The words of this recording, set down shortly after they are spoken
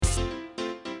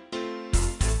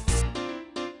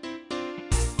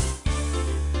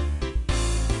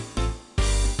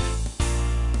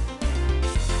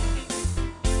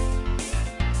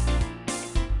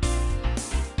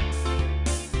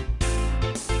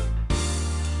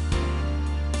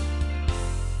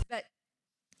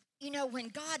when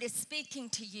God is speaking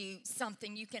to you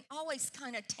something, you can always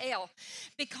kind of tell,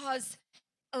 because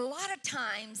a lot of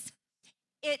times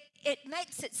it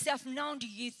makes itself known to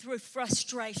you through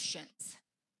frustrations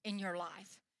in your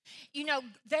life.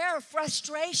 There are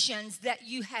frustrations that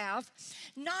you have,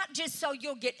 not just so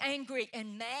you'll get angry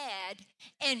and mad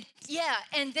and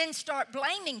then start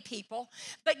blaming people,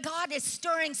 but God is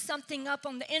stirring something up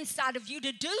on the inside of you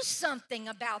to do something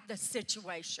about the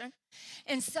situation.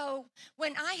 And so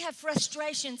when I have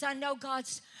frustrations, I know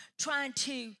God's trying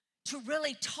to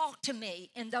really talk to me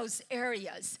in those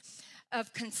areas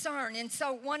of concern. And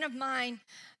so one of my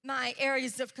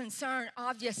areas of concern,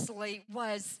 obviously,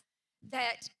 was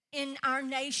that in our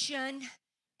nation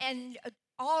and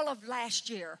all of last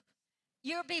year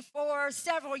before,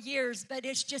 several years, but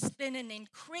it's just been an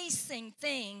increasing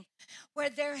thing where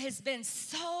there has been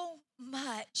so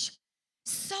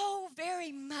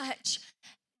very much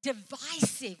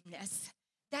divisiveness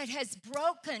that has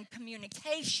broken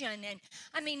communication.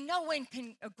 And no one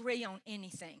can agree on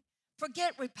anything.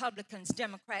 Forget Republicans,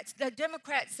 Democrats. The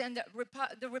Democrats and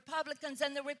the Republicans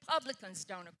and the Republicans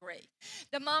don't agree.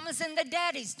 The mamas and the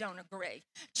daddies don't agree.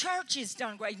 Churches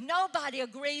don't agree. Nobody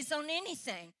agrees on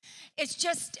anything. It's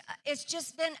just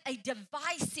been a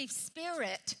divisive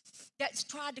spirit that's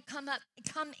tried to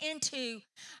come into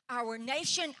our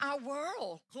nation, our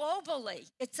world, globally.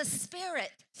 It's a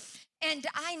spirit. And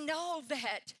I know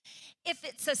that if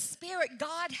it's a spirit,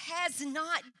 God has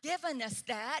not given us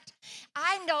that.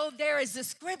 I know there is a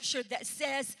scripture that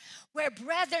says, where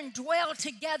brethren dwell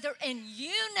together in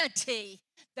unity,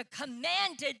 the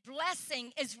commanded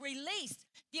blessing is released.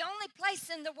 The only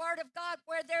place in the Word of God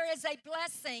where there is a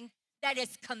blessing that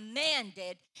is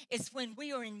commanded is when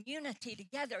we are in unity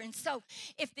together. And so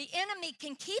if the enemy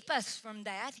can keep us from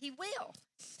that, he will.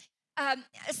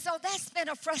 So that's been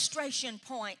a frustration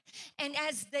point. And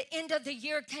as the end of the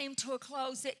year came to a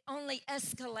close, it only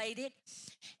escalated.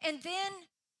 And then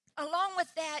along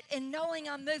with that, and knowing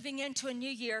I'm moving into a new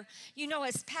year,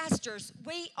 as pastors,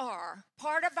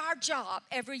 part of our job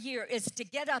every year is to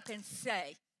get up and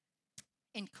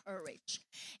encourage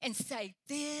and say,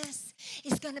 this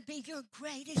is going to be your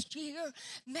greatest year.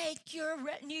 Make your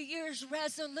New Year's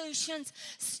resolutions.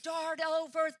 Start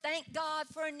over. Thank God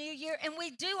for a new year. And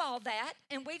we do all that,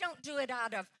 and we don't do it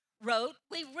out of rote.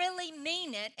 We really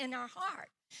mean it in our heart.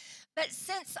 But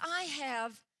since I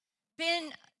have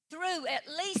been through at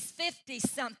least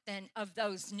 50-something of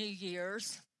those New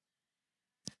Years,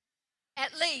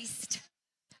 at least,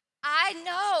 I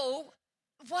know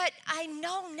what I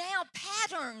know now,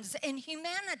 patterns in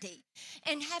humanity.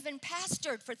 And having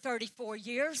pastored for 34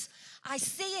 years, I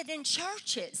see it in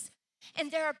churches. And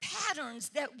there are patterns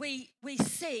that we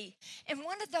see. And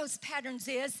one of those patterns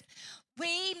is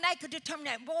we make a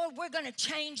determination, boy, we're going to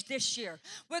change this year.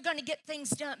 We're going to get things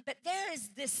done. But there is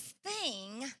this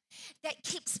thing that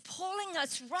keeps pulling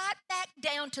us right back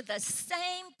down to the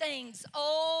same things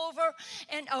over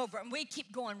and over. And we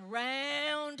keep going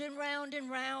round and round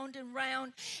and round and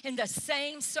round in the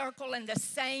same circle, in the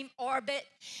same orbit.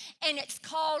 And it's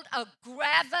called a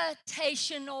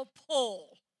gravitational pull.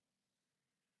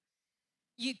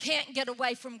 You can't get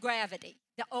away from gravity.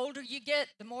 The older you get,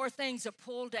 the more things are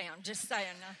pulled down, just saying.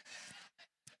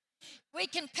 We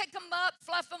can pick them up,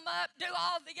 fluff them up, do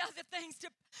all the other things to,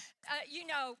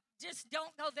 just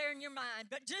don't go there in your mind.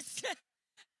 But just,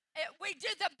 we do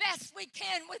the best we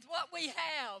can with what we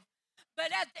have.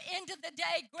 But at the end of the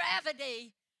day,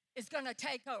 gravity is going to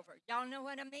take over. Y'all know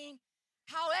what I mean?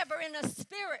 However, in a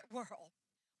spirit world,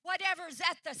 whatever's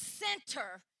at the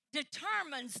center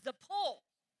determines the pull.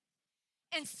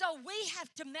 And so we have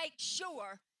to make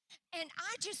sure, and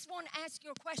I just want to ask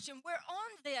you a question. We're on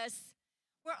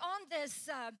this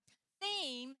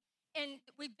theme, and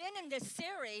we've been in this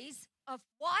series of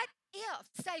what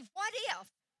if. Say, what if?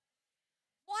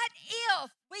 What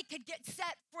if we could get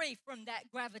set free from that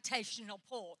gravitational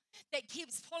pull that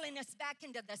keeps pulling us back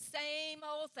into the same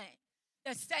old thing,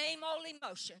 the same old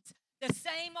emotions, the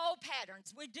same old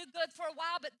patterns. We do good for a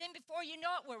while, but then before you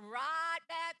know it, we're right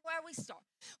back where we started.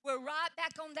 We're right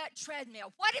back on that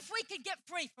treadmill. What if we could get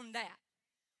free from that?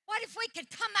 What if we could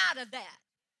come out of that?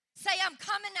 Say, I'm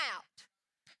coming out.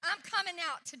 I'm coming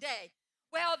out today.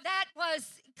 Well, that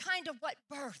was kind of what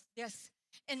birthed this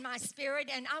in my spirit,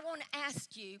 and I want to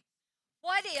ask you,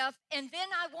 what if, and then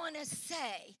I want to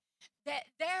say that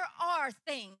there are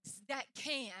things that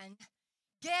can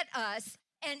get us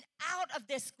and out of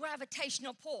this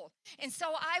gravitational pull. And so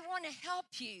I want to help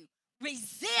you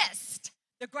resist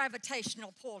the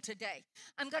gravitational pull today.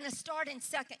 I'm going to start in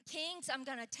 2 Kings. I'm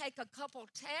going to take a couple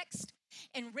texts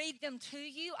and read them to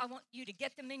you. I want you to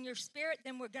get them in your spirit.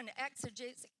 Then we're going to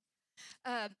exegete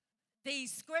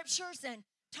these scriptures and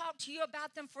talk to you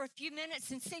about them for a few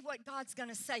minutes and see what God's going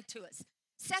to say to us.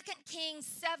 2 Kings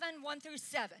 7, 1 through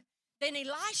 7. Then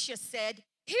Elisha said,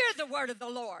 hear the word of the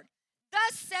Lord.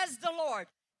 Thus says the Lord,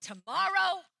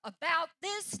 tomorrow about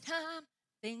this time,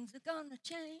 things are going to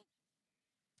change.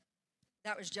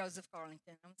 That was Joseph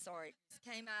Garlington. I'm sorry. It just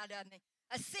came out of me.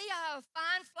 A seah of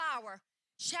fine flour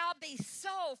shall be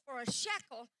sold for a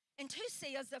shekel, and 2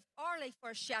 seahs of barley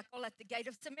for a shekel at the gate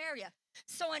of Samaria.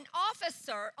 So an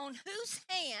officer on whose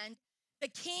hand the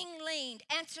king leaned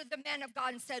answered the man of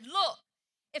God and said, look,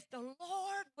 if the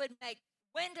Lord would make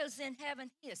windows in heaven,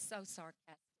 he is so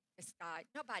sarcastic, this guy.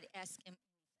 Nobody asked him anything.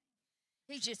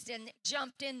 He just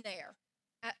jumped in there.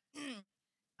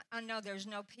 I know there's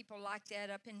no people like that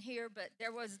up in here, but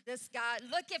there was this guy.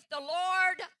 Look, if the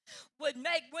Lord would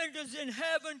make windows in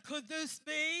heaven, could this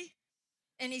be?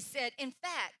 And he said, in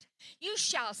fact, you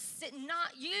shall see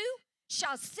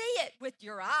it with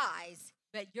your eyes,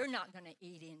 but you're not going to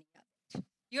eat any of it.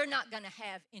 You're not going to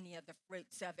have any of the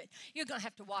fruits of it. You're going to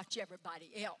have to watch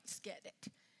everybody else get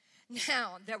it.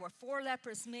 Now, there were 4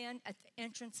 leprous men at the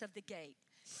entrance of the gate.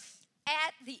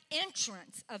 At the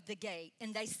entrance of the gate,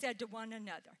 and they said to one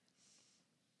another,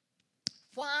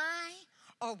 why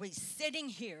are we sitting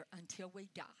here until we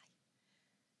die?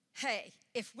 Hey,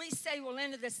 if we say we'll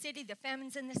enter the city, the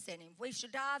famine's in the city. If we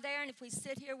should die there, and if we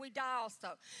sit here, we die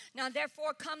also. Now,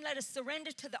 therefore, come, let us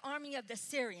surrender to the army of the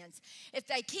Syrians. If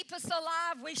they keep us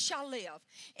alive, we shall live.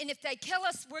 And if they kill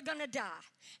us, we're going to die.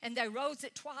 And they rose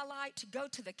at twilight to go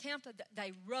to the camp of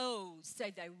they rose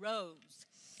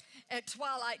at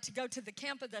twilight to go to the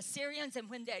camp of the Syrians, and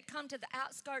when they had come to the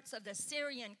outskirts of the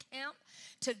Syrian camp,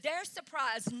 to their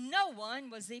surprise, no one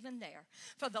was even there.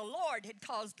 For the Lord had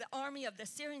caused the army of the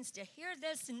Syrians to hear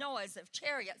this noise of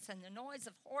chariots and the noise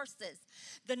of horses,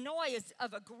 the noise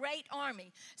of a great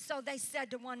army. So they said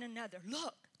to one another,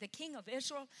 look, the king of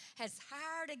Israel has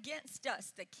hired against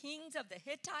us the kings of the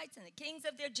Hittites and the kings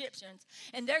of the Egyptians,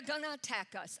 and they're going to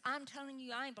attack us. I'm telling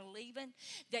you, I ain't believing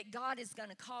that God is going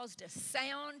to cause a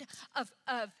sound of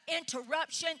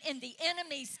interruption in the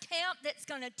enemy's camp that's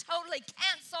going to totally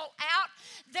cancel out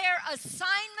their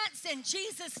assignments in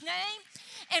Jesus' name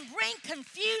and bring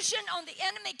confusion on the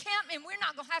enemy camp, and we're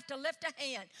not going to have to lift a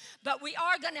hand, but we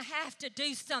are going to have to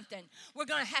do something. We're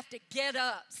going to have to get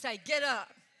up. Say, get up.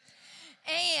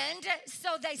 And so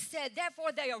they said,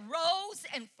 therefore they arose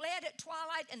and fled at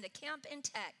twilight, and the camp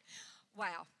intact.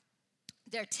 Wow.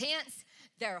 Their tents,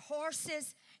 their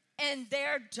horses, and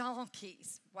their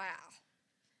donkeys. Wow.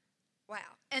 Wow.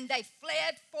 And they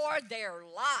fled for their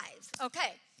lives.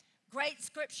 Okay. Great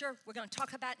scripture we're going to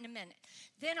talk about in a minute.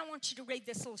 Then I want you to read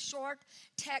this little short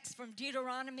text from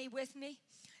Deuteronomy with me.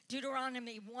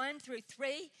 Deuteronomy 1 through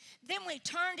 3. Then we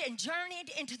turned and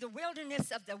journeyed into the wilderness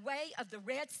of the way of the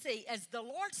Red Sea as the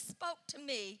Lord spoke to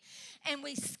me, and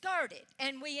we skirted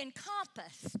and we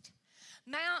encompassed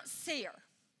Mount Seir.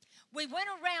 We went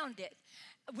around it.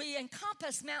 We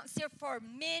encompassed Mount Seir for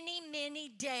many, many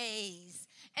days.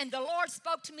 And the Lord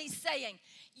spoke to me saying,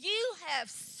 you have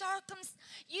circumpossed,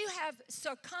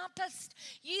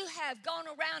 you have gone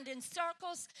around in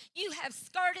circles, you have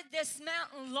skirted this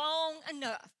mountain long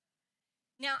enough.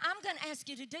 Now, I'm going to ask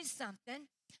you to do something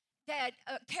that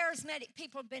charismatic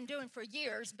people have been doing for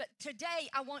years, but today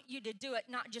I want you to do it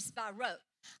not just by rote.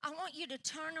 I want you to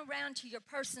turn around to your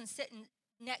person sitting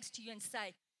next to you and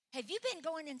say, have you been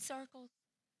going in circles?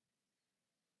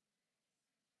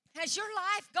 Has your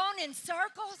life gone in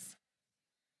circles?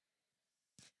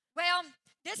 Well,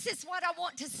 this is what I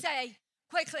want to say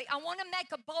quickly. I want to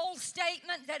make a bold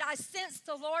statement that I sense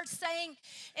the Lord saying,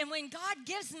 and when God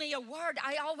gives me a word,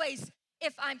 I always,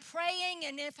 if I'm praying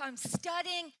and if I'm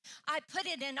studying, I put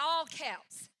it in all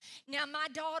caps. Now, my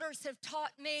daughters have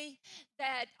taught me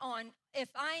that if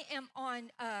I am on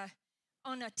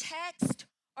a text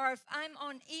or if I'm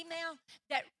on email,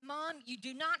 that, Mom, you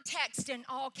do not text in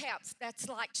all caps. That's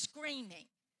like screaming.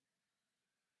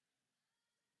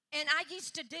 And I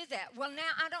used to do that. Well,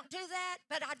 now I don't do that,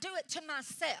 but I do it to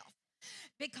myself.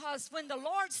 Because when the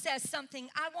Lord says something,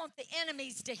 I want the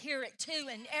enemies to hear it too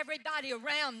and everybody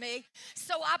around me.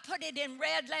 So I put it in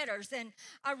red letters. And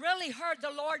I really heard the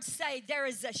Lord say there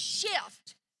is a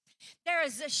shift. There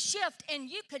is a shift, and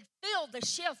you could feel the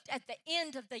shift at the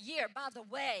end of the year. By the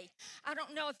way, I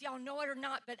don't know if y'all know it or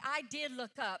not, but I did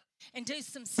look up and do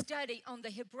some study on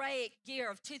the Hebraic year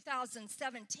of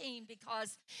 2017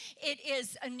 because it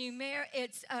is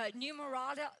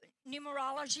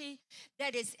numerology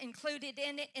that is included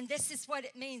in it, and this is what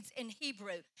it means in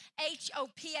Hebrew.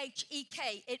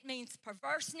 Hophek. It means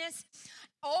perverseness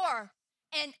or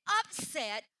an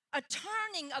upset, a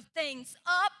turning of things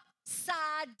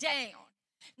upside down.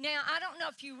 Now, I don't know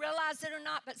if you realize it or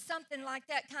not, but something like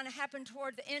that kind of happened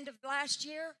toward the end of last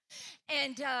year.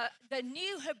 And the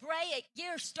new Hebraic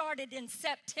year started in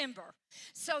September.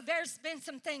 So there's been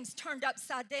some things turned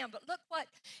upside down. But look what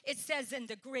it says in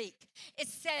the Greek. It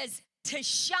says, to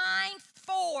shine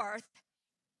forth,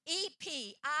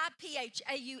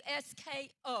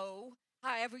 Epiphaeusko,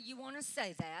 however you want to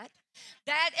say that.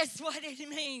 That is what it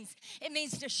means. It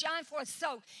means to shine forth.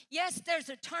 So, yes, there's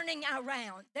a turning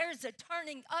around. There's a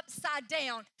turning upside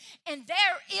down. And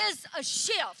there is a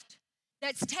shift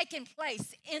that's taken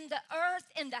place in the earth,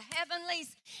 in the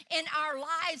heavenlies, in our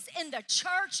lives, in the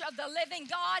church of the living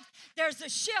God. There's a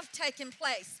shift taking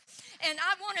place. And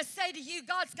I want to say to you,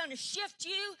 God's going to shift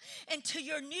you into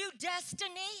your new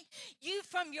destiny, you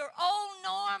from your old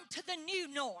norm to the new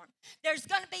norm. There's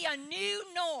going to be a new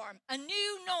norm, a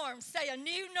new norm. Say a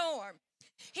new norm.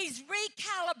 He's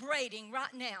recalibrating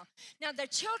right now. Now, the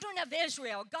children of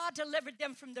Israel, God delivered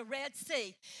them from the Red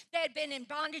Sea. They had been in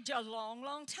bondage a long,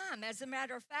 long time. As a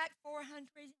matter of fact,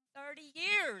 430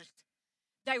 years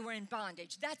they were in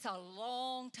bondage. That's a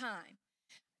long time.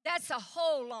 That's a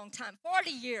whole long time. 40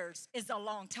 years is a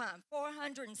long time.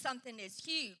 400 and something is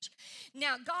huge.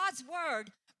 Now, God's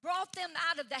word brought them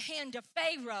out of the hand of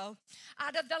Pharaoh,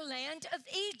 out of the land of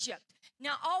Egypt.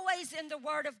 Now, always in the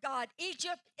word of God,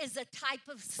 Egypt is a type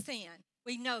of sin.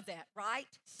 We know that, right?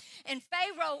 And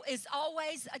Pharaoh is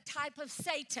always a type of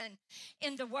Satan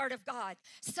in the word of God.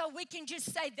 So we can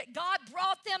just say that God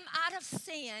brought them out of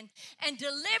sin and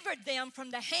delivered them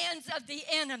from the hands of the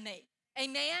enemy.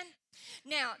 Amen?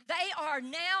 Now, they are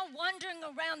now wandering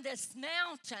around this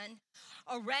mountain,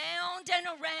 around and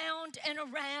around and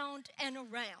around and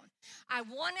around. I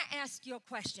want to ask you a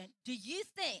question. Do you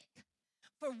think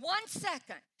for 1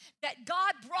 second that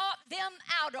God brought them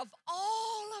out of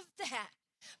all of that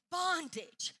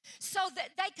bondage so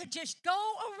that they could just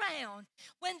go around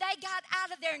when they got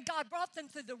out of there and God brought them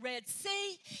through the Red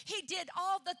Sea? He did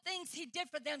all the things he did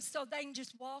for them so they can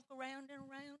just walk around and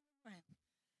around and around.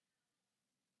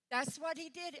 That's what he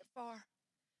did it for.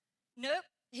 Nope,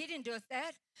 he didn't do it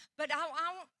that. But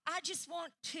I just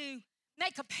want to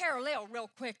make a parallel real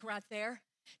quick right there.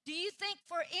 Do you think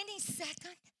for any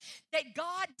second that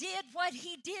God did what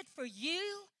he did for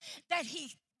you, that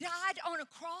he died on a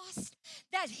cross,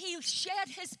 that he shed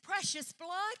his precious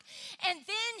blood, and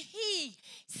then he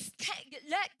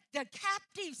let the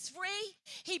captives free,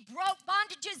 he broke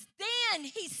bondages, then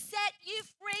he set you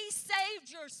free,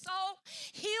 saved your soul,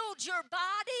 healed your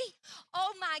body,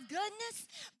 oh my goodness,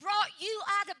 brought you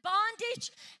out of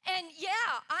bondage? And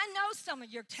yeah, I know some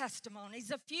of your testimonies,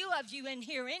 a few of you in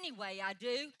here anyway, I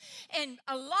do, and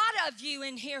a lot of you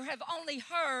in here have only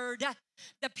heard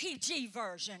the PG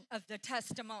version of the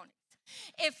testimonies.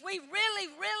 If we really,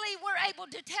 really were able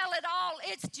to tell it all,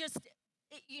 it's just,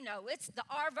 you know, it's the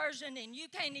R version and you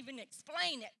can't even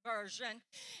explain it version,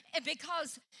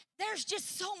 because there's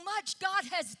just so much God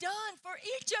has done for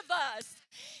each of us.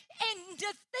 And to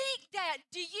think that,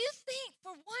 do you think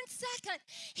for 1 second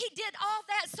he did all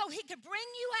that so he could bring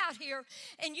you out here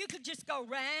and you could just go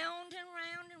round and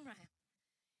round and round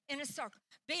in a circle,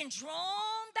 being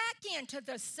drawn back into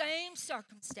the same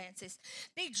circumstances,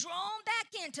 be drawn back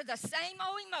into the same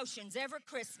old emotions every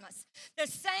Christmas, the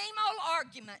same old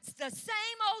arguments, the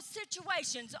same old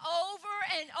situations over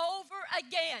and over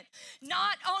again,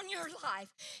 not on your life.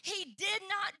 He did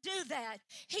not do that.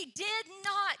 He did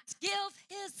not give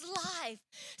his life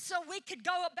so we could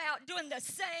go about doing the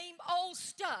same old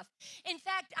stuff. In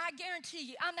fact, I guarantee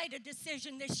you, I made a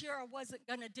decision this year I wasn't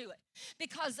going to do it,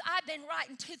 because I've been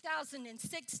writing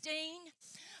 2016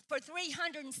 for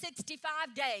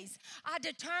 365 days. I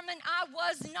determined I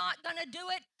was not going to do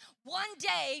it one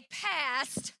day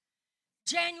past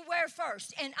January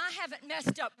 1st, and I haven't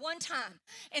messed up one time.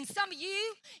 And some of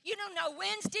you don't know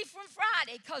Wednesday from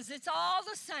Friday because it's all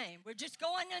the same. We're just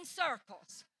going in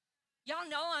circles. Y'all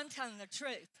know I'm telling the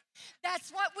truth.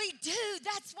 That's what we do.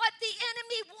 That's what the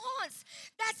enemy wants.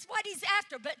 That's what he's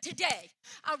after. But today,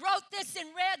 I wrote this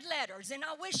in red letters, and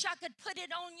I wish I could put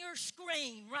it on your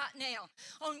screen right now,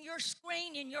 on your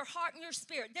screen, in your heart and your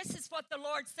spirit. This is what the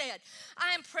Lord said.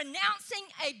 I am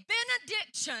pronouncing a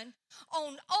benediction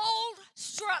on old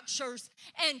structures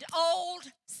and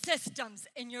old systems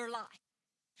in your life.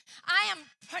 I am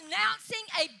pronouncing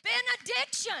a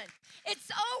benediction. It's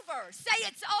over. Say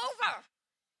it's over.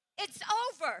 It's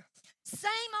over.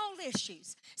 Same old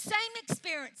issues, same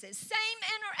experiences, same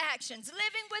interactions,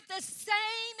 living with the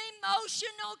same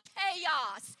emotional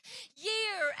chaos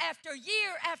year after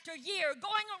year after year,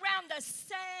 going around the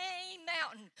same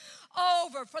mountain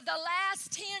over for the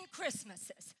last 10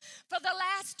 Christmases, for the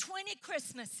last 20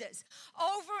 Christmases,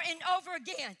 over and over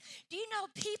again. Do you know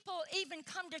people even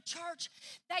come to church?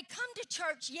 They come to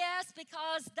church, yes,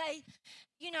 because they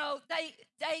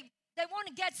want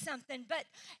to get something, but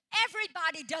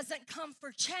everybody doesn't come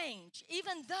for change,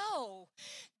 even though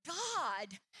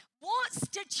God wants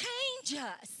to change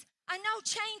us. I know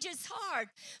change is hard,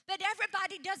 but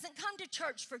everybody doesn't come to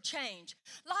church for change.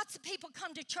 Lots of people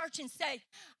come to church and say,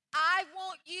 I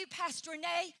want you, Pastor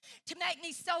Renee, to make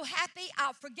me so happy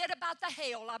I'll forget about the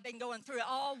hell I've been going through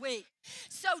all week.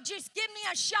 So just give me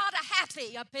a shot of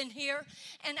happy up in here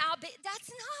and I'll be,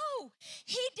 no.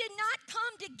 He did not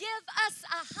come to give us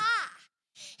a high.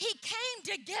 He came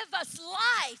to give us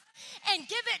life and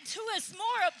give it to us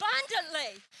more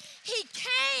abundantly. He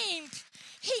gave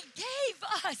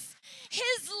us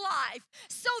his life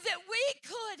so that we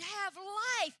could have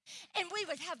life and we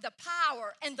would have the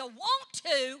power and the want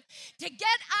to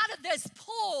get out of this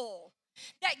pool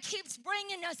that keeps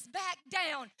bringing us back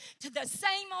down to the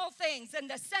same old things and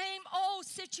the same old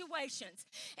situations.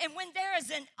 And when there is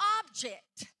an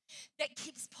object that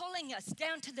keeps pulling us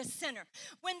down to the center,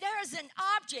 when there is an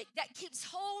object that keeps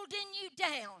holding you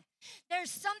down, there's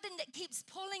something that keeps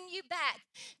pulling you back,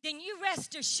 then you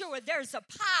rest assured there's a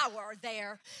power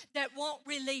there that won't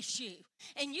release you.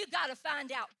 And you got to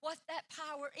find out what that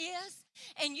power is,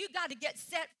 and you got to get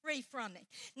set free from it.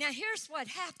 Now, here's what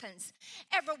happens.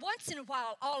 Every once in a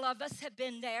while, all of us have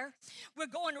been there. We're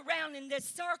going around in this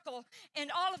circle,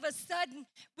 and all of a sudden,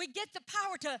 we get the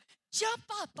power to jump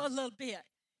up a little bit.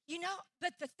 You know,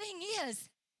 but the thing is,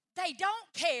 they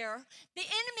don't care. The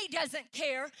enemy doesn't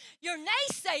care. Your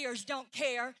naysayers don't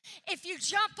care if you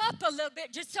jump up a little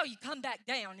bit just so you come back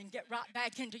down and get right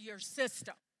back into your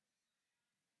system.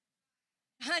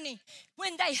 Honey,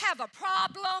 when they have a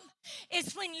problem,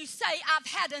 it's when you say, I've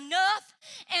had enough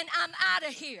and I'm out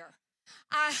of here.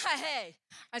 I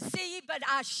see you, but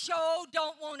I sure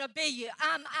don't want to be you.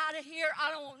 I'm out of here. I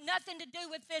don't want nothing to do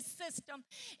with this system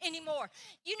anymore.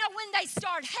 You know, when they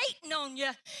start hating on you,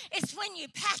 it's when you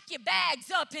pack your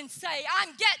bags up and say, I'm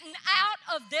getting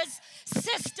out of this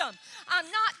system. I'm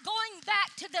not going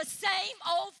back to the same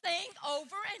old thing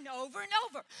over and over and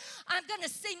over. I'm going to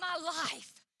see my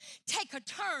life take a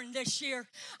turn this year.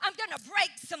 I'm going to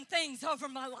break some things over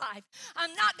my life.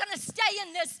 I'm not going to stay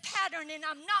in this pattern, and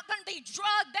I'm not going to be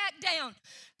dragged back down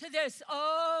to this.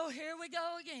 Oh, here we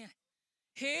go again.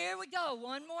 Here we go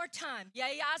one more time.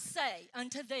 Yea, I say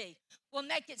unto thee. Well,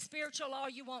 make it spiritual all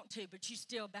you want to, but you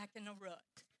still back in the rut.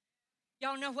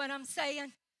 Y'all know what I'm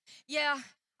saying? Yeah,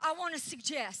 I want to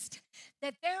suggest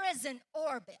that there is an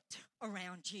orbit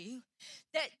around you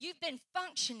that you've been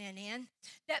functioning in,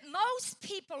 that most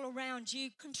people around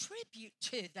you contribute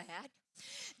to that.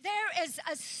 There is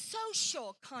a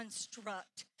social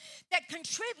construct that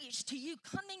contributes to you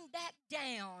coming back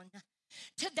down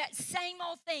to that same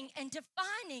old thing and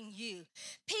defining you.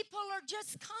 People are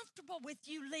just comfortable with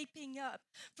you leaping up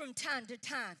from time to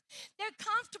time. They're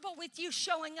comfortable with you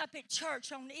showing up at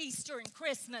church on Easter and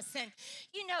Christmas and,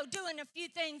 you know, doing a few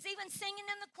things, even singing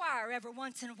in the choir every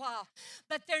once in a while.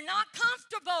 But they're not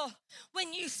comfortable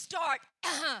when you start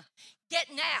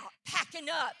getting out, packing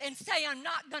up, and say, I'm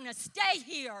not going to stay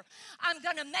here. I'm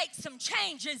going to make some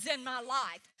changes in my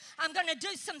life. I'm going to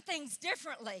do some things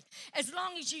differently, as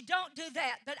long as you don't do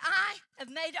that. But I have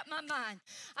made up my mind.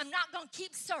 I'm not going to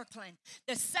keep circling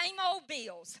the same old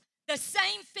bills, the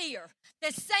same fear,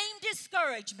 the same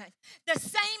discouragement, the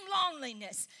same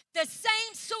loneliness, the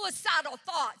same suicidal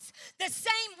thoughts, the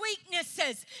same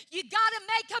weaknesses. You got to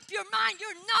make up your mind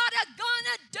you're not going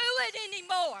to do it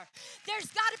anymore.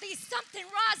 There's got to be something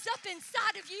rise up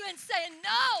inside of you and say,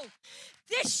 no,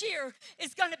 this year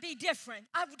is going to be different.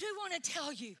 I do want to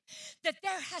tell you that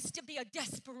there has to be a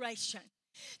desperation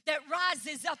that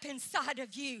rises up inside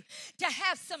of you to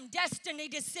have some destiny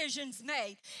decisions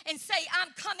made and say,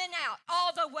 I'm coming out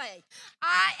all the way.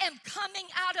 I am coming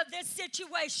out of this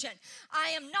situation.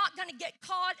 I am not going to get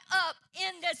caught up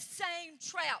in this same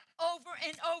trap over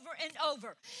and over and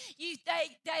over.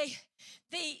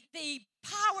 The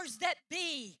powers that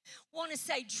be want to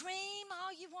say, dream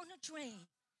all you want to dream.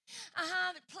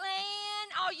 Plan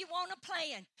all you want to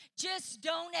plan. Just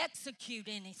don't execute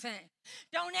anything.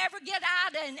 Don't ever get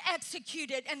out and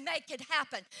execute it and make it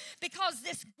happen, because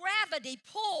this gravity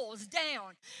pulls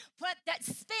down, but that's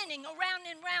spinning around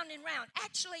and round and round.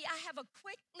 Actually, I have a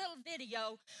quick little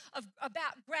video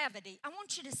about gravity. I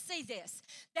want you to see this.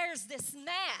 There's this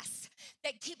mass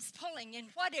that keeps pulling, and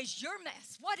what is your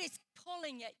mass? What is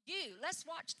pulling at you? Let's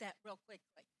watch that real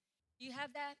quickly. Do you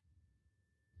have that?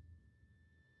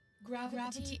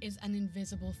 Gravity is an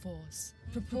invisible force,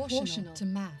 proportional to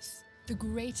mass. The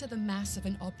greater the mass of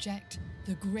an object,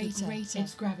 the greater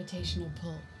its gravitational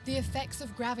pull. The effects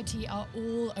of gravity are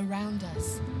all around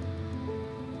us.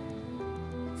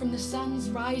 From the sun's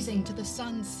rising to the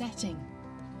sun's setting,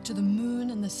 to the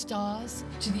moon and the stars,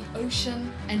 to the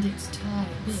ocean and its tides.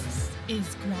 This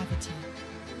is gravity.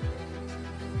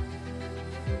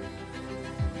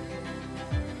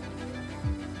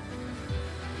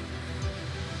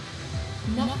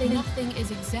 Nothing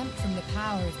is exempt from the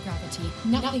power of gravity.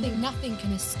 Nothing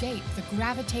can escape the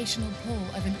gravitational pull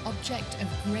of an object of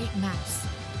great mass.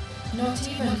 Not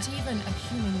even a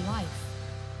human life.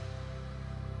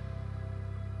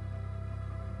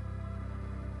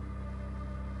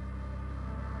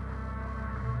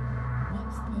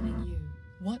 What's pulling you?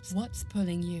 What's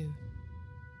pulling you?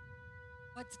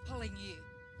 What's pulling you?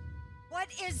 What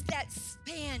is that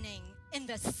spanning in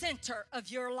the center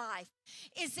of your life?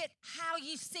 Is it how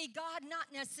you see God? Not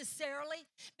necessarily,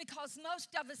 because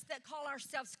most of us that call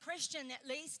ourselves Christian, at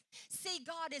least, see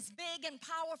God as big and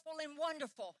powerful and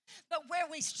wonderful. But where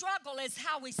we struggle is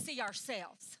how we see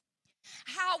ourselves,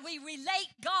 how we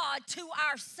relate God to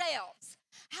ourselves,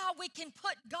 how we can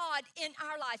put God in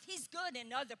our life. He's good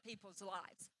in other people's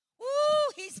lives.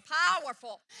 Ooh, he's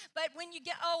powerful. But when you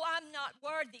get, oh, I'm not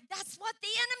worthy, that's what the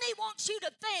enemy wants you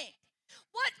to think.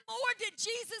 What more did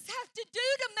Jesus have to do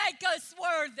to make us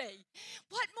worthy?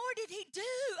 What more did he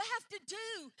have to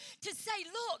do to say,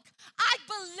 look, I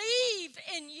believe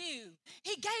in you.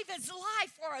 He gave his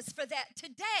life for us for that.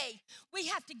 Today, we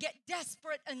have to get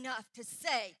desperate enough to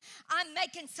say, I'm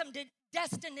making some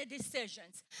destiny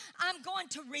decisions. I'm going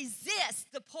to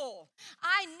resist the pull.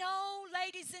 I know,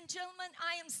 ladies and gentlemen,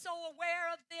 I am so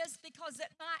aware of this, because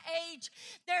at my age,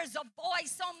 there's a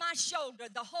voice on my shoulder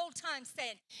the whole time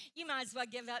saying, you might as well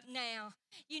give up now.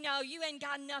 You know, you ain't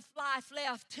got enough life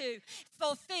left to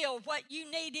fulfill what you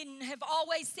needed and have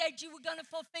always said you were going to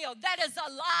fulfill. That is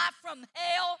a lie from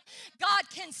hell. God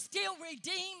can still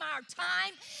redeem our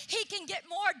time. He can get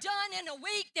more done in a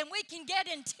week than we can get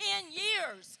in 10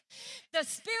 years. The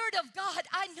Spirit of God,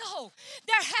 I know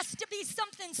there has to be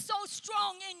something so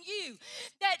strong in you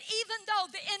that even though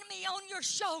the enemy on your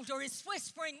shoulder is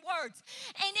whispering words,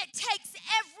 and it takes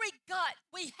every gut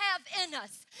we have in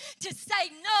us to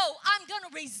say, no, I'm going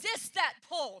to resist that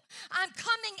pull. I'm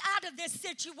coming out of this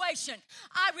situation.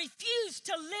 I refuse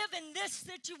to live in this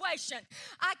situation.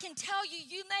 I can tell you,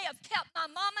 you may have kept my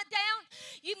mama down.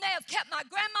 You may have kept my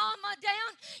grandmama down.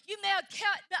 You may have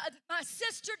kept my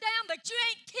sister down, but you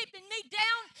ain't keeping me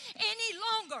down any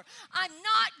longer. I'm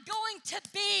not going to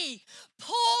be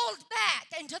pulled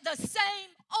back into the same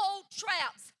old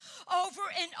traps over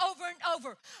and over and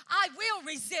over. I will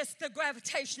resist the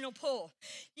gravitational pull.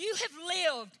 You have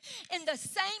lived in the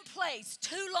same place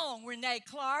too long, Renee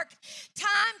Clark. Time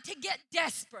to get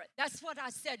desperate. That's what I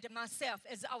said to myself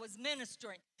as I was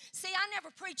ministering. See, I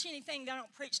never preach anything that I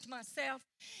don't preach to myself.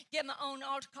 Get my own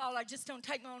altar call. I just don't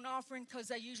take my own offering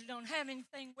because I usually don't have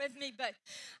anything with me. But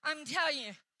I'm telling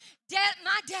you,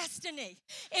 my destiny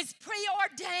is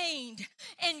preordained,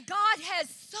 and God has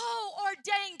so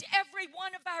ordained every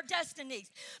one of our destinies.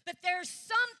 But there's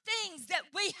some things that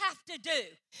we have to do,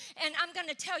 and I'm going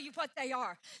to tell you what they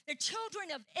are. The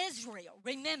children of Israel,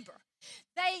 remember,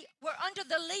 they were under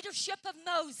the leadership of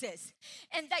Moses,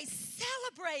 and they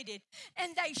celebrated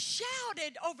and they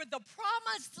shouted over the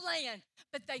promised land,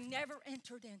 but they never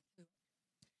entered into it.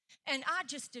 And I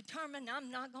just determined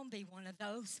I'm not going to be one of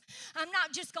those. I'm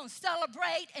not just going to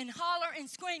celebrate and holler and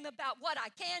scream about what I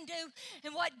can do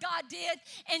and what God did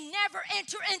and never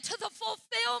enter into the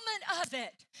fulfillment of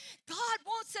it. God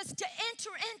wants us to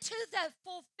enter into the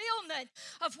fulfillment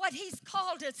of what he's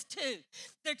called us to.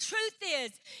 The truth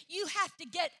is, you have to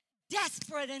get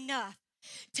desperate enough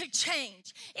to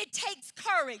change. It takes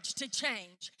courage to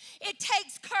change. It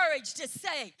takes courage to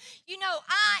say, you know,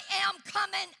 I am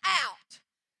coming out.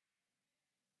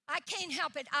 I can't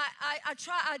help it.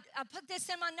 I put this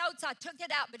in my notes. I took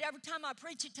it out, but every time I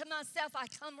preach it to myself, I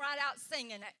come right out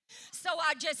singing it. So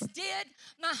I just did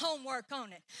my homework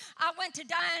on it. I went to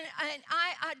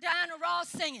Diana Ross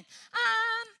singing,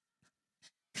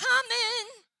 I'm coming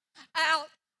out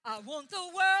I want the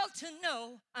world to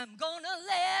know. I'm going to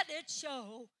let it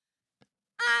show.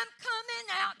 I'm coming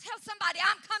out. Tell somebody,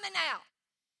 I'm coming out.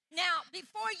 Now,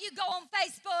 before you go on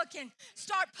Facebook and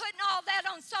start putting all that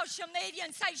on social media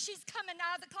and say, she's coming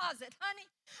out of the closet. Honey,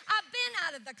 I've been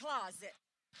out of the closet.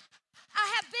 I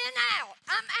have been out.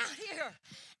 I'm out here.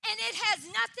 And it has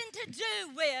nothing to do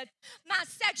with my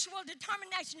sexual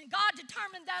determination. God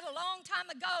determined that a long time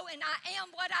ago, and I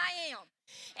am what I am.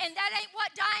 And that ain't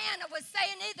what Diana was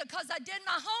saying either, because I did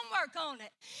my homework on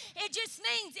it. It just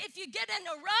means if you get in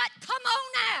a rut, come on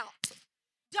out.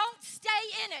 Don't stay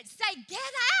in it. Say,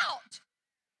 get out.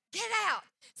 Get out.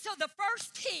 So the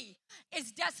first key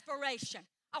is desperation.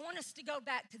 I want us to go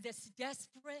back to this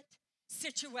desperate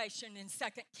situation in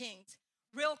 2 Kings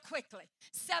real quickly.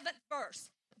 7th verse.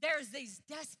 There's these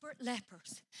desperate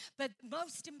lepers. But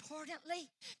most importantly,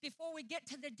 before we get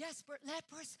to the desperate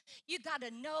lepers, you got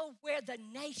to know where the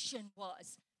nation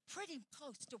was. Pretty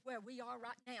close to where we are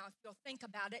right now, if you'll think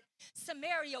about it.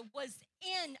 Samaria was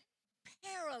in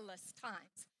perilous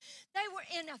times. They were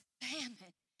in a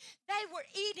famine. They were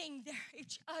eating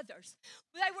each other's.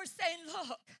 They were saying,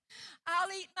 look,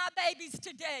 I'll eat my babies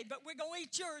today, but we're going to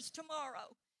eat yours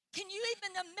tomorrow. Can you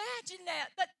even imagine that?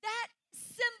 But that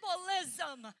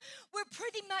symbolism we're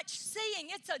pretty much seeing.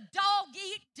 It's a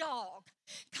dog-eat-dog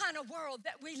kind of world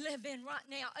that we live in right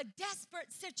now, a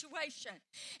desperate situation.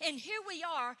 And here we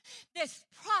are, this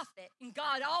prophet, and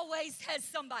God always has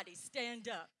somebody stand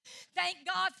up. Thank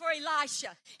God for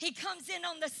Elisha. He comes in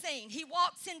on the scene. He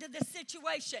walks into the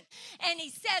situation, and he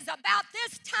says, about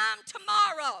this time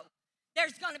tomorrow,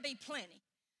 there's going to be plenty.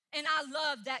 And I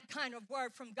love that kind of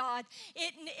word from God.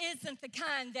 It isn't the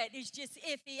kind that is just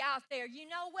iffy out there. You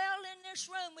know, well, in this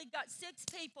room, we've got 6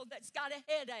 people that's got a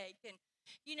headache. And,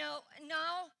 you know,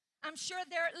 no, I'm sure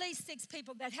there are at least 6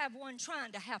 people that have one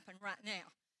trying to happen right now.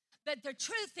 But the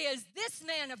truth is, this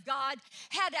man of God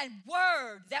had a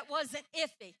word that wasn't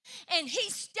iffy. And he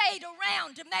stayed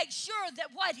around to make sure that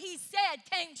what he said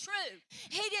came true.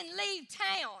 He didn't leave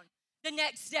town the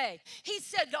next day. He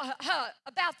said,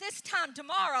 about this time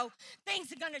tomorrow,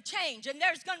 things are going to change, and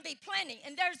there's going to be plenty,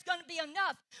 and there's going to be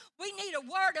enough. We need a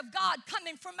word of God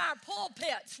coming from our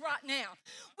pulpits right now.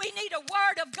 We need a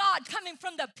word of God coming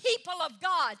from the people of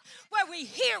God, where we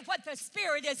hear what the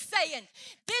Spirit is saying.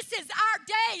 This is our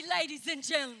day, ladies and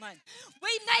gentlemen.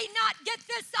 We may not get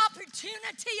this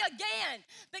opportunity again,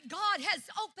 but God has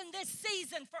opened this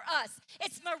season for us.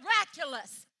 It's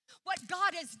miraculous what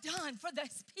God has done for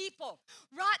this people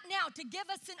right now to give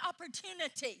us an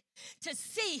opportunity to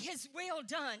see his will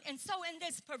done. And so in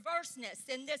this perverseness,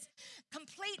 in this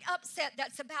complete upset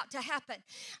that's about to happen,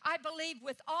 I believe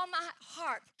with all my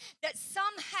heart that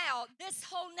somehow this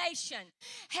whole nation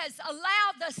has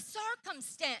allowed the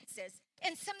circumstances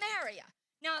in Samaria.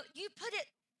 Now, you put it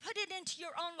into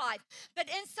your own life. But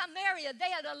in Samaria,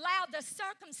 they had allowed the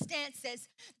circumstances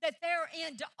that they're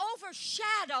in to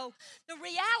overshadow the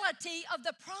reality of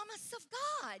the promise of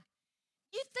God.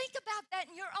 You think about that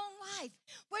in your own life,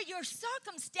 where your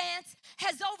circumstance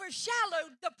has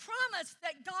overshadowed the promise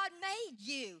that God made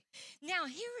you. Now,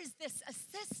 here is this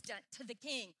assistant to the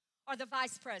king, or the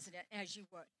vice president, as you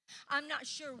would. I'm not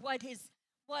sure what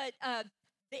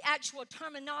the actual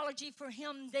terminology for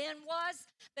him then was,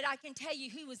 but I can tell you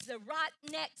he was the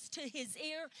right next to his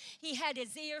ear. He had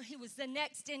his ear. He was the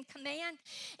next in command.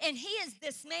 And he is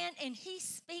this man, and he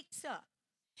speaks up.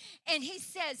 And he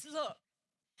says, look,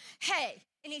 hey,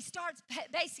 and he starts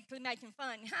basically making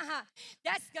fun.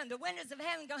 The windows of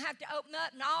heaven going to have to open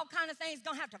up, and all kind of things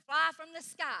going to have to fly from the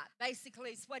sky, basically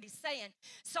is what he's saying,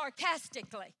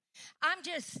 sarcastically. I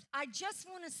just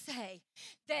want to say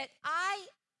that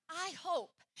I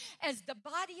hope as the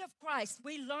body of Christ,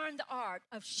 we learn the art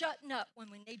of shutting up when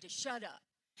we need to shut up,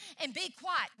 and be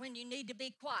quiet when you need to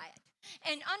be quiet,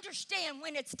 and understand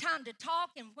when it's time to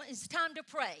talk and when it's time to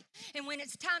pray, and when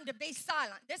it's time to be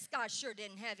silent. This guy sure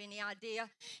didn't have any idea.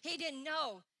 He didn't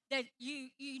know that you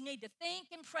need to think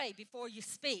and pray before you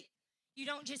speak. You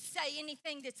don't just say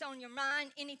anything that's on your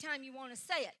mind anytime you want to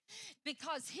say it.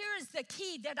 Because here's the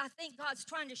key that I think God's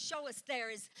trying to show us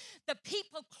there is the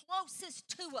people closest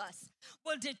to us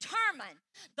will determine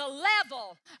the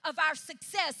level of our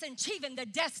success in achieving the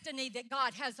destiny that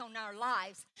God has on our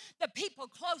lives. The people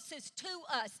closest to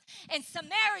us. And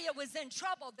Samaria was in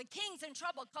trouble. The king's in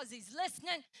trouble because he's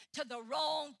listening to the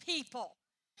wrong people.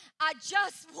 I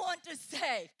just want to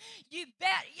say, you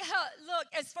bet, look,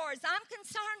 as far as I'm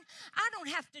concerned, I don't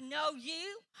have to know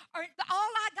you. All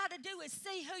I got to do is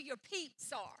see who your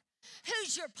peeps are,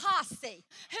 who's your posse,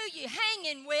 who you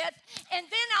hanging with, and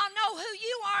then I'll know who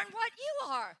you are and what you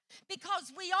are,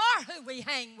 because we are who we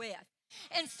hang with.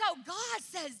 And so God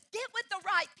says, get with the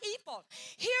right people.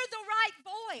 Hear the right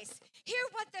voice. Hear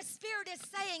what the Spirit is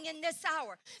saying in this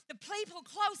hour. The people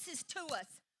closest to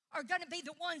us are going to be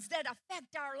the ones that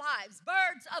affect our lives.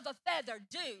 Birds of a feather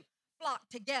do flock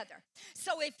together.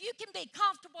 So if you can be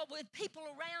comfortable with people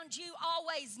around you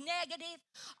always negative,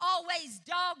 always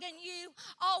dogging you,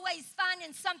 always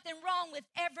finding something wrong with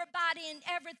everybody and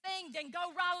everything, then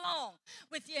go right along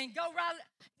with you and go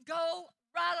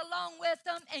right along with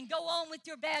them and go on with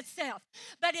your bad self.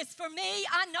 But it's for me,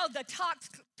 I know the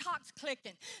clock's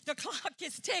clicking. The clock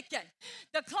is ticking.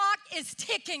 The clock is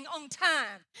ticking on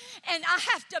time. And I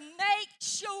have to make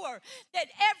sure that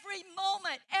every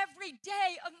moment, every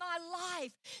day of my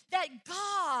life, that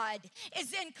God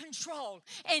is in control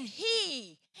and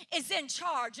He is in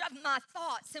charge of my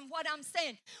thoughts and what I'm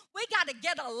saying. We got to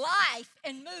get a life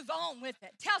and move on with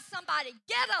it. Tell somebody,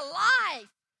 get a life.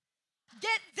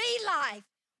 Get the life.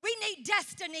 We need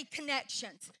destiny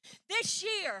connections. This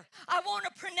year, I want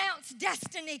to pronounce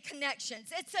destiny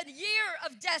connections. It's a year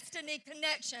of destiny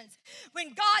connections.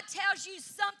 When God tells you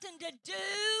something to do,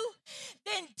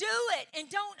 then do it and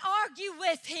don't argue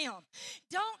with Him.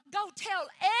 Don't go tell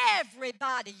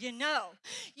everybody you know.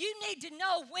 You need to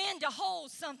know when to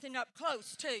hold something up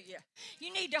close to you.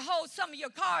 You need to hold some of your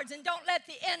cards and don't let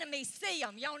the enemy see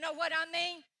them. Y'all know what I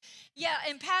mean? Yeah,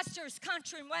 and Pastor's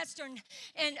country and western,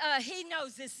 and he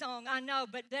knows this song, I know,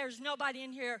 but there's nobody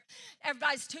in here.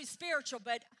 Everybody's too spiritual,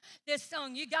 but this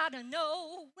song, you got to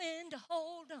know when to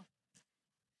hold them,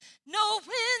 know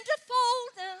when to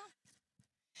fold them,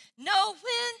 know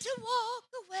when to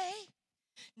walk away,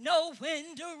 know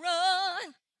when to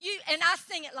run. And I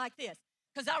sing it like this,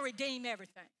 because I redeem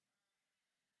everything.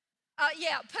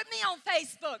 Yeah, put me on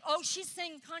Facebook. Oh, she's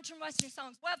singing country and western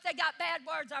songs. Well, if they got bad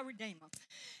words, I redeem them.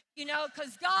 You know,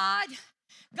 because God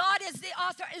is the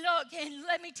author. Look, and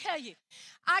let me tell you,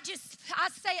 I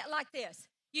say it like this.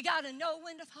 You got to know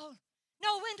when to fold,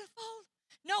 know when to fold,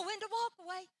 know when to walk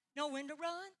away, know when to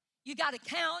run. You got to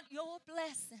count your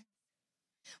blessings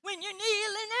when you're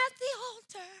kneeling at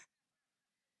the altar.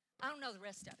 I don't know the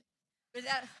rest of it, but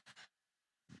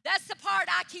that's the part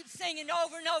I keep singing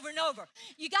over and over and over.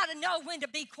 You got to know when to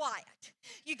be quiet.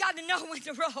 You got to know when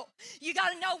to roll. You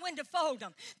got to know when to fold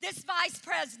them. This vice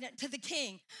president to the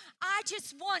king, I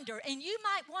just wonder, and you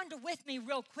might wonder with me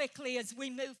real quickly as we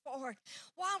move forward,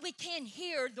 why we can't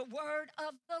hear the word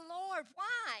of the Lord.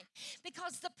 Why?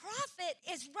 Because the prophet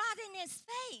is right in his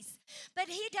face, but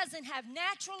he doesn't have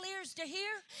natural ears to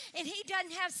hear, and he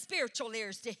doesn't have spiritual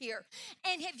ears to hear.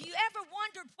 And have you ever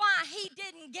wondered why he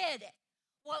didn't get it?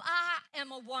 Well, I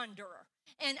am a wonderer,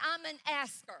 and I'm an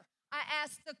asker. I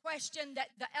ask the question that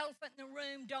the elephant in the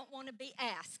room don't want to be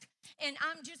asked. And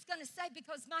I'm just going to say,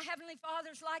 because my Heavenly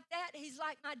Father's like that, He's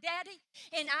like my daddy,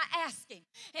 and I ask Him.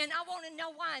 And I want to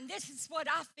know why, and this is what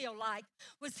I feel like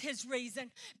was His reason,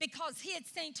 because He had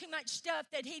seen too much stuff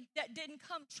that didn't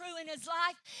come true in His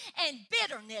life, and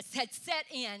bitterness had set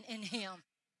in Him.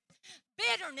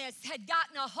 Bitterness had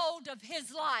gotten a hold of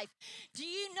his life. Do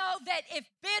you know that if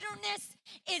bitterness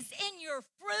is in your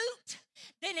fruit,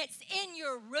 then it's in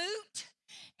your root?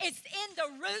 It's in the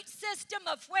root system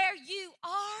of where you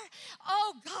are.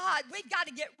 Oh, God, we've got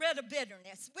to get rid of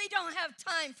bitterness. We don't have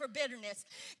time for bitterness.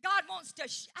 God wants to,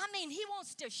 He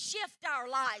wants to shift our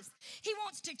lives. He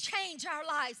wants to change our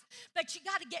lives. But you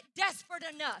got to get desperate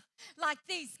enough, like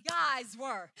these guys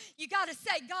were. You got to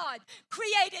say, God,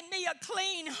 create in me a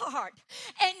clean heart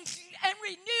and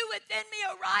renew within me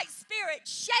a right spirit.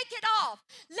 Shake it off.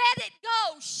 Let it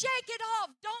go. Shake it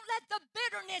off. Don't let the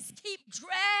bitterness keep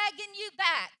dragging you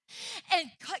back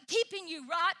and keeping you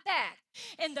right back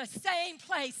in the same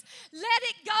place. Let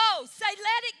it go. Say,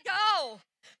 let it go.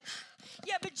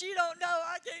 Yeah, but you don't know.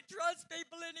 I can't trust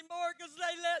people anymore because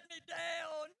they let me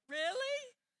down. Really?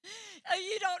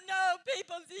 You don't know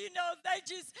people,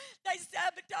 they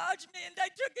sabotaged me and they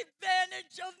took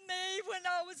advantage of me when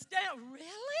I was down.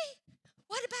 Really?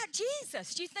 What about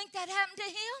Jesus? Do you think that happened to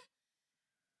him?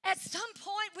 At some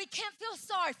point, we can't feel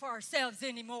sorry for ourselves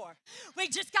anymore. We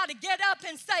just got to get up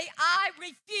and say, I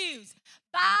refuse.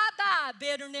 Bye-bye,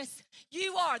 bitterness.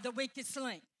 You are the weakest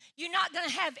link. You're not going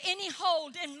to have any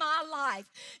hold in my life.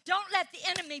 Don't let the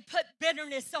enemy put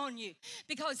bitterness on you,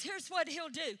 because here's what he'll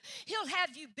do. He'll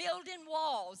have you building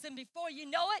walls, and before you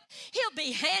know it, he'll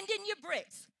be handing you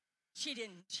bricks. She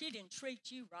didn't treat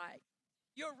you right.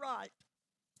 You're right.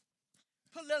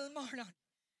 Put a little more on.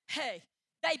 Hey,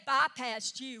 they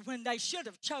bypassed you when they should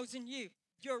have chosen you.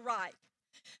 You're right.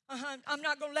 I'm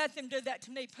not going to let them do that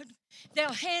to me.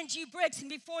 They'll hand you bricks, and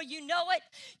before you know it,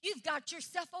 you've got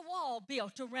yourself a wall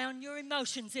built around your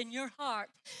emotions in your heart.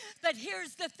 But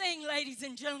here's the thing, ladies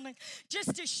and gentlemen,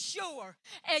 just as sure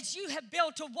as you have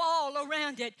built a wall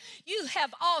around it, you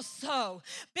have also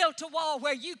built a wall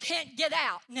where you can't get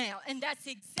out now. And that's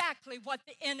exactly what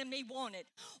the enemy wanted.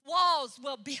 Walls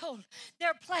will build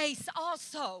their place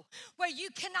also where you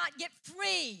cannot get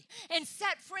free and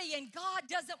set free. And God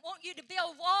doesn't want you to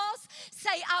build walls.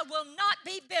 Say, I will not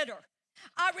be bitter.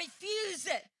 I refuse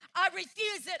it. I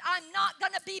refuse it. I'm not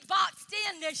going to be boxed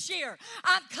in this year.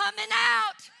 I'm coming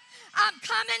out. I'm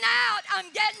coming out. I'm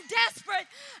getting desperate.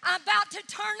 I'm about to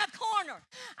turn a corner.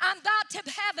 I'm about to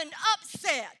have an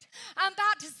upset. I'm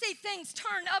about to see things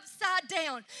turn upside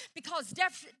down because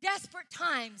desperate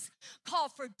times call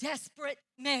for desperate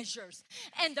measures.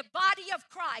 And the body of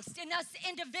Christ and us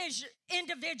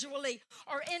individually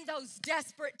are in those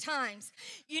desperate times.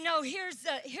 You know, here's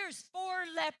 4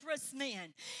 leprous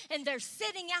men, and they're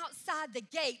sitting outside the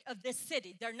gate of this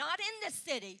city. They're not in the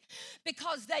city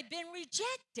because they've been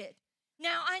rejected.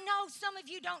 Now, I know some of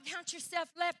you don't count yourself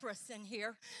leprous in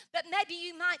here, but maybe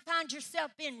you might find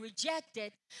yourself being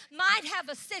rejected, might have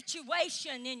a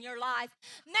situation in your life,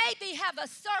 maybe have a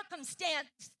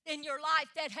circumstance in your life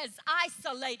that has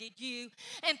isolated you,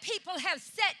 and people have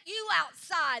set you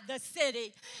outside the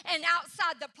city and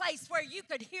outside the place where you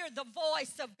could hear the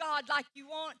voice of God like you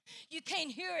want. You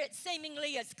can't hear it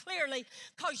seemingly as clearly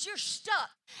because you're stuck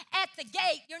at the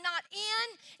gate. You're not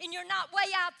in and you're not way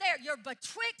out there. You're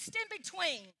betwixt and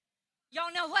between.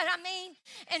 Y'all know what I mean?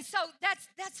 And so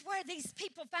that's where these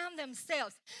people found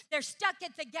themselves. They're stuck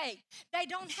at the gate. They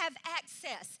don't have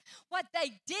access. What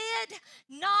they did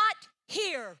not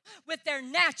hear with their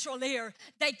natural ear,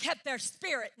 they kept their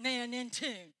spirit man in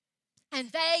tune.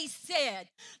 And they said,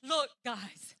 look,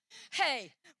 guys,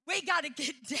 hey, we got to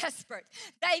get desperate.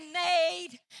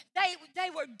 They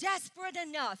were desperate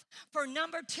enough for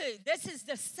number 2. This is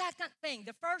the second thing.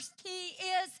 The first key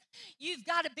is you've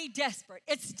got to be desperate.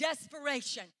 It's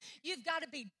desperation. You've got to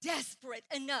be desperate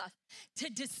enough to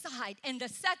decide. And the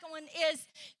second one is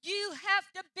you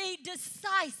have to be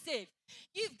decisive.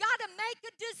 You've got to make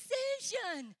a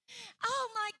decision. Oh,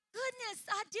 my goodness.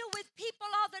 I deal with people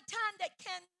all the time that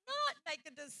cannot make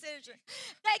a decision.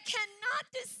 They cannot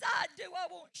decide, do I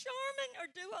want Charmin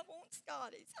or do I want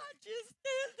Scotty's? I just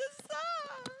can't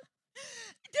decide.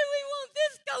 Do we want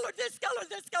this color, this color,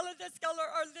 this color, this color,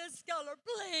 or this color?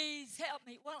 Please help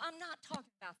me. Well, I'm not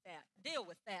talking about that. Deal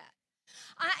with that.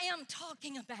 I am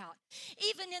talking about,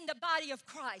 even in the body of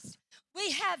Christ,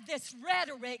 we have this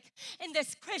rhetoric and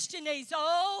this Christianese.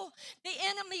 Oh, the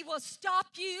enemy will stop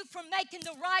you from making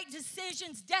the right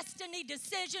decisions, destiny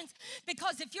decisions,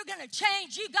 because if you're going to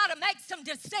change, you got to make some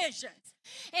decisions.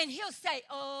 And he'll say,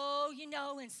 oh, you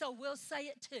know, and so we'll say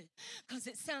it too, because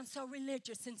it sounds so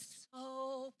religious and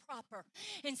so proper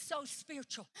and so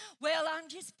spiritual. Well, I'm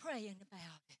just praying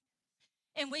about it.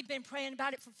 And we've been praying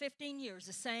about it for 15 years,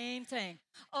 the same thing,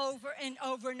 over and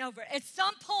over and over. At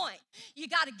some point, you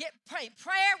got to get praying.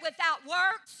 Prayer without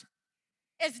works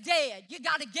is dead. You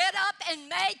got to get up and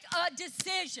make a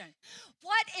decision.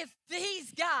 What if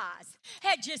these guys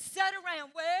had just sat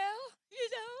around, well, you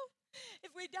know,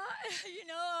 if we die, you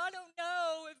know, I don't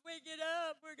know. If we get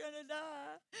up, we're going to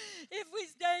die. If we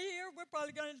stay here, we're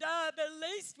probably going to die, but at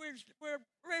least we're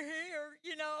here,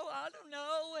 you know, I don't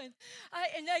know. And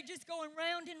they just going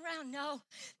round and round. No,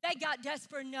 they got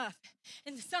desperate enough.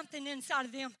 And something inside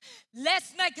of them,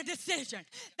 let's make a decision.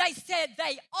 They said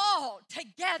they all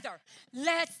together,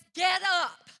 let's get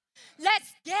up.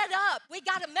 Let's get up. We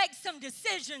got to make some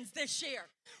decisions this year.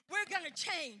 We're going to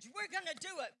change. We're going to do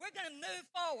it. We're going to move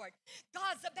forward.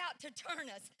 God's about to turn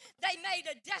us. They made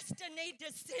a destiny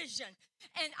decision.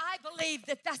 And I believe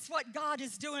that that's what God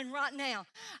is doing right now.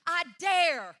 I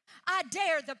dare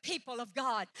the people of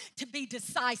God to be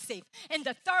decisive. And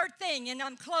the third thing, and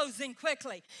I'm closing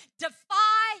quickly,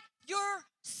 defy your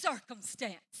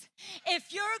circumstance.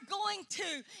 If you're going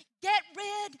to get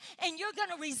rid and you're going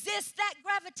to resist that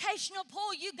gravitational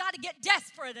pull, you got to get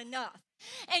desperate enough.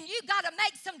 And you got to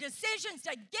make some decisions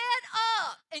to get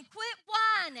up and quit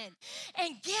whining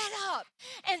and get up.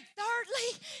 And thirdly,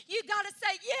 you got to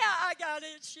say, yeah, I got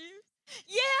issues.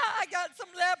 Yeah, I got some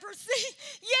leprosy.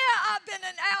 Yeah, I've been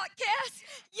an outcast.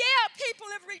 Yeah, people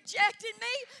have rejected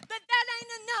me, but that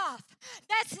ain't enough.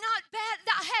 That's not bad.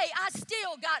 Hey, I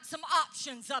still got some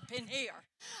options up in here.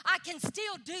 I can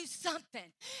still do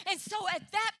something. And so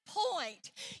at that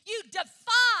point, you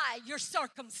defy your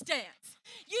circumstance.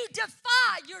 You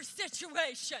defy your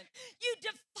situation. You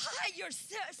defy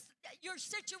your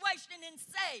situation and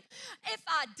say, if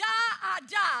I die, I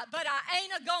die, but I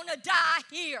ain't gonna die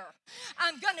here.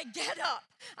 I'm gonna get up.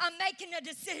 I'm making a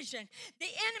decision. The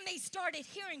enemy started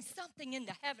hearing something in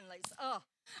the heavenlies. Oh,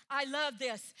 I love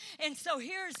this. And so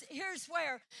here's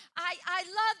where I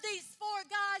love these four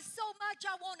guys so much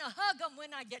I want to hug them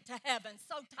when I get to heaven,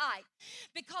 so tight.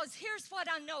 Because here's what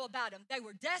I know about them. They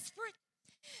were desperate.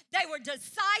 They were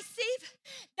decisive.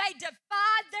 They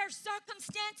defied their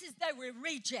circumstances. They were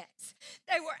rejects.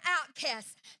 They were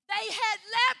outcasts. They had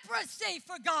leprosy,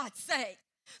 for God's sake.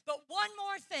 But one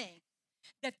more thing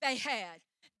that they had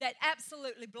that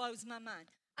absolutely blows my mind.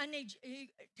 I need you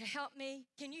to help me.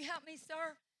 Can you help me,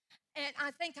 sir? And I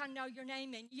think I know your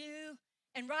name, and you,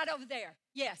 and right over there.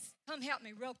 Yes, come help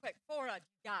me real quick. 4 of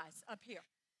you guys up here.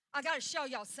 I got to show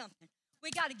y'all something. We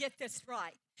got to get this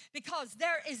right, because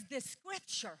there is this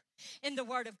scripture in the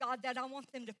Word of God that I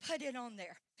want them to put it on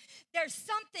there. There's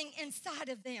something inside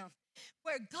of them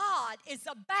where God is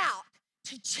about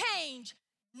to change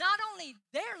not only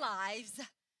their lives,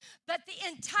 but the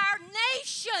entire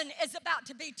nation is about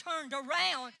to be turned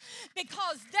around,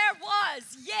 because there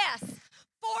was, yes,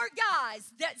 4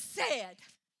 guys that said,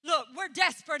 look, we're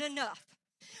desperate enough.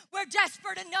 We're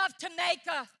desperate enough to make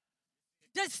a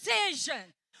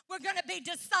decision. We're going to be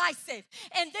decisive,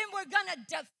 and then we're going to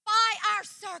defy our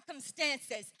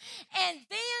circumstances. And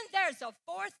then there's a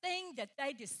 4th thing that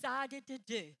they decided to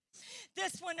do.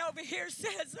 This one over here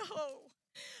says, oh,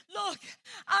 look,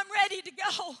 I'm ready to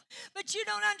go, but you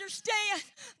don't understand.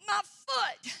 My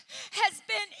foot has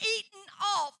been eaten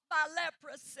off by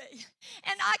leprosy,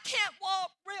 and I can't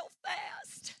walk real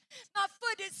fast. My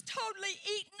foot is totally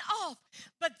eaten off.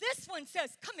 But this one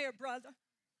says, come here, brother.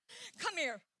 Come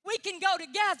here. We can go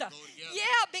together.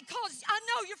 Yeah, because I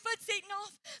know your foot's eaten off,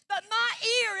 but my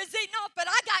ear is eaten off, but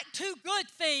I got 2 good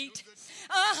feet.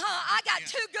 I got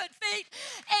 2 good feet.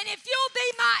 And if you'll be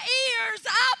my ears,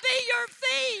 I'll be your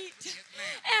feet.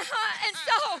 And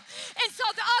so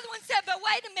the other one said, but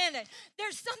wait a minute.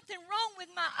 There's something wrong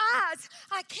with my eyes.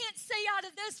 I can't see out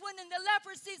of this one, and the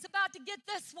leprosy's about to get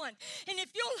this one. And if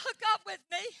you'll hook up with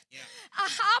me,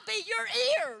 I'll be your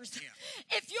ears.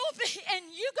 If you'll be, and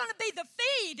you're going to be the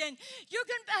feet. And you're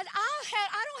gonna.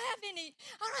 I don't have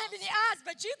any eyes,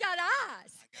 but you got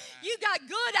eyes. You got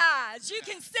good eyes. You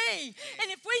can see. And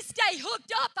if we stay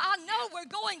hooked up, I know we're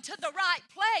going to the right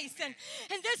place. And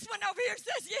this one over here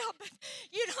says, yeah, but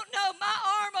you don't know, my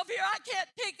arm over here, I can't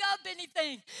pick up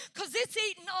anything because it's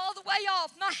eaten all the way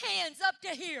off. My hand's up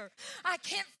to here. I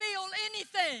can't feel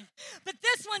anything. But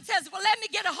this one says, well, let me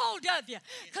get a hold of you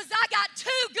because I got 2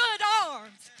 good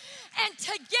arms. And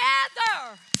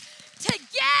together,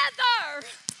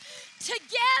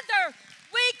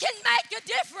 we can make a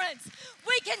difference.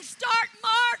 We can start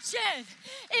marching.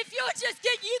 If you'll just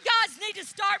you guys need to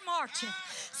start marching.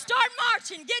 Start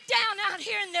marching. Get down out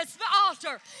here in this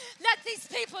altar. Let these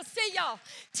people see y'all.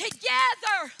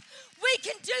 Together, we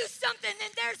can do something.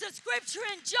 And there's a scripture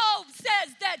in Job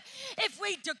says that if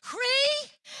we decree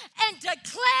and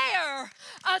declare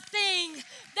a thing,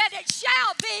 that it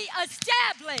shall be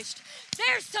established.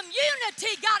 There's some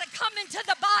unity got to come into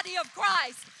the body of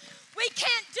Christ. We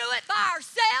can't do it by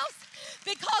ourselves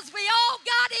because we all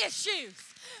got issues.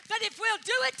 But if we'll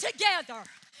do it together,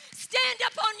 stand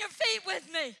up on your feet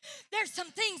with me, there's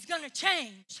some things going to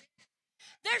change.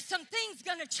 There's some things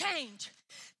going to change.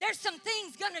 There's some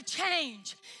things going to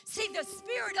change. See, the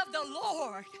Spirit of the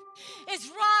Lord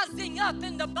is rising up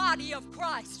in the body of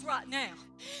Christ right now.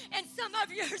 And some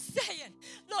of you are saying,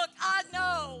 look, I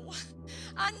know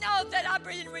that I've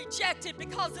been rejected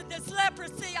because of this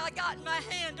leprosy I got in my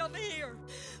hand over here.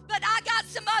 But I got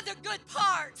some other good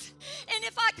parts. And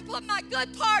if I can put my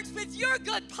good parts with your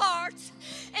good parts,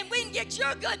 and we can get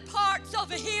your good parts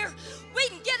over here, we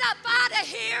can get up out of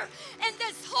here, and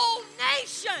this whole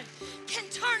nation can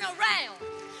turn around.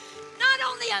 Not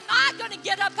only am I going to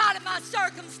get up out of my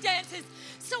circumstances,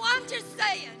 so I'm just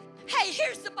saying, hey,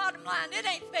 here's the bottom line. It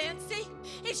ain't fancy.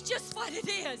 It's just what it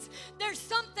is. There's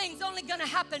some things only going to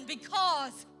happen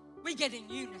because we get in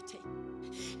unity.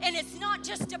 And it's not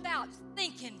just about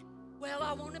thinking, well,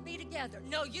 I want to be together.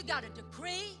 No, you got to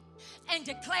decree and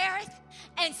declare it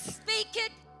and speak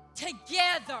it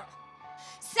together.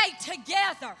 Say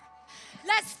together.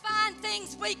 Let's find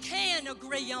things we can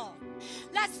agree on.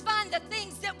 Let's find the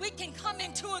things that we can come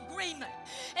into agreement.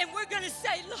 And we're going to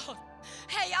say, look,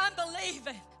 hey, I'm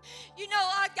believing. You know,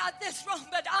 I got this wrong,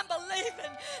 but I'm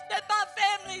believing that my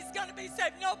family's going to be be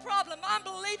saved. No problem. I'm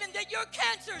believing that your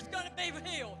cancer is going to be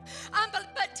healed.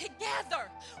 But together,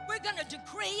 we're going to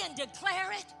decree and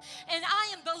declare it. And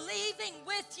I am believing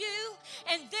with you.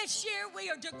 And this year, we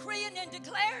are decreeing and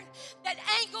declaring that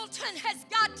Angleton has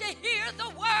got to hear the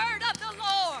word of the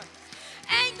Lord.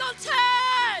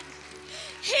 Angleton,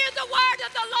 hear the word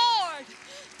of the Lord.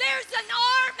 There's an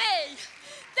army.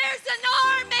 There's an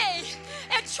army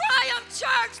at Triumph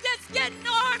Church that's getting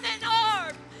arm in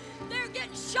arm. They're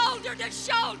getting shoulder to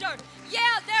shoulder.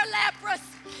 Yeah, they're leprous.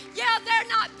 Yeah, they're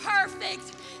not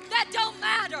perfect. That don't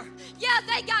matter. Yeah,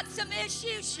 they got some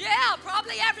issues. Yeah,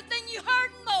 probably everything you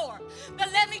heard and more.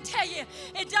 But let me tell you,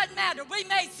 it doesn't matter. We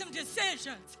made some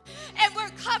decisions. And we're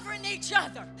covering each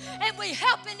other. And we're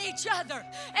helping each other.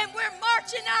 And we're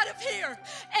marching out of here.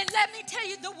 And let me tell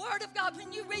you, the Word of God,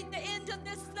 when you read the end of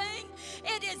this thing,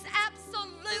 it is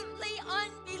absolutely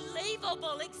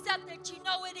unbelievable, except that you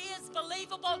know it is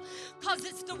believable because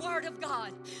it's the Word of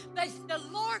God. But the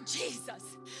Lord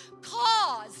Jesus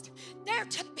caused there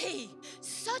to be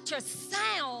such a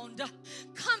sound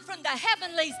come from the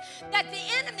heavenlies that the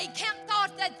enemy camp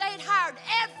thought that they'd hired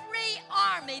every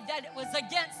army that it was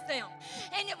against them.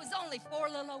 And it was only 4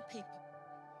 little old people.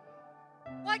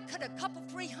 What could a couple,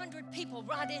 300 people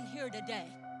right in here today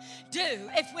do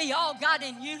if we all got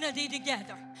in unity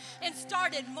together and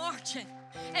started marching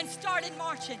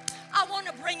I want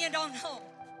to bring it on home.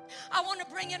 I want to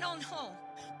bring it on home.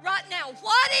 Right now,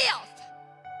 what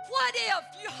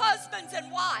if your husbands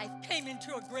and wife came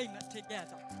into agreement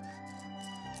together?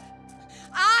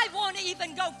 I want to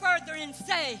even go further and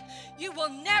say, you will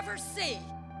never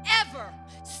ever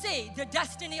see the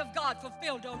destiny of God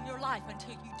fulfilled on your life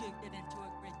until you do get into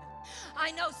agreement.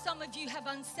 I know some of you have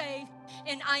unsaved,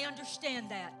 and I understand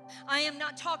that. I am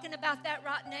not talking about that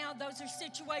right now. Those are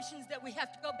situations that we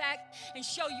have to go back and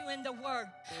show you in the Word,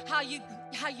 how you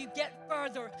get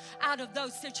further out of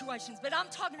those situations. But I'm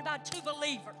talking about 2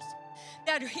 believers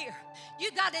that are here. You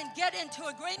got to get into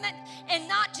agreement and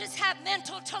not just have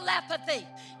mental telepathy.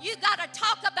 You got to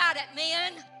talk about it,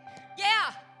 man.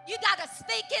 Yeah, you got to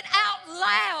speak it out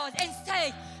loud and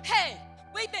say, hey,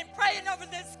 we've been praying over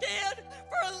this kid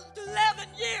for 11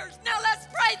 years. Now let's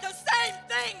pray the same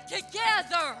thing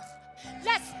together.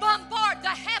 Let's bombard the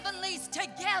heavenlies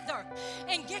together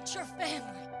and get your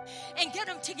family and get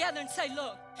them together and say,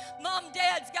 look, Mom,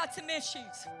 Dad's got some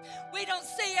issues. We don't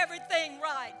see everything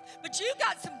right, but you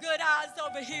got some good eyes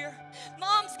over here.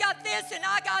 Mom's got this, and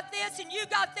I got this, and you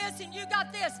got this, and you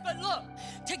got this. But look,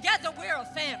 together we're a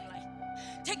family.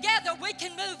 Together we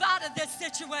can move out of this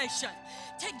situation.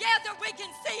 Together we can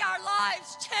see our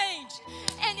lives change.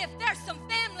 And if there's some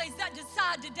families that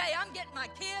decide today, I'm getting my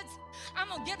kids, I'm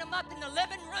going to get them up in the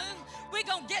living room. We're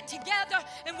going to get together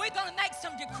and we're going to make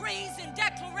some decrees and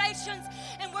declarations.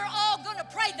 And we're all going to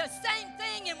pray the same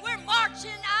thing. And we're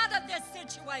marching out of this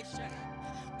situation.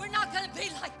 We're not going to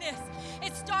be like this.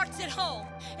 It starts at home.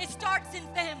 It starts in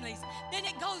families. Then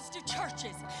it goes to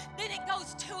churches. Then it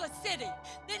goes to a city.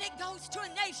 Then it goes to a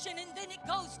nation. And then it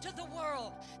goes to the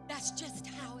world. That's just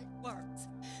how it works.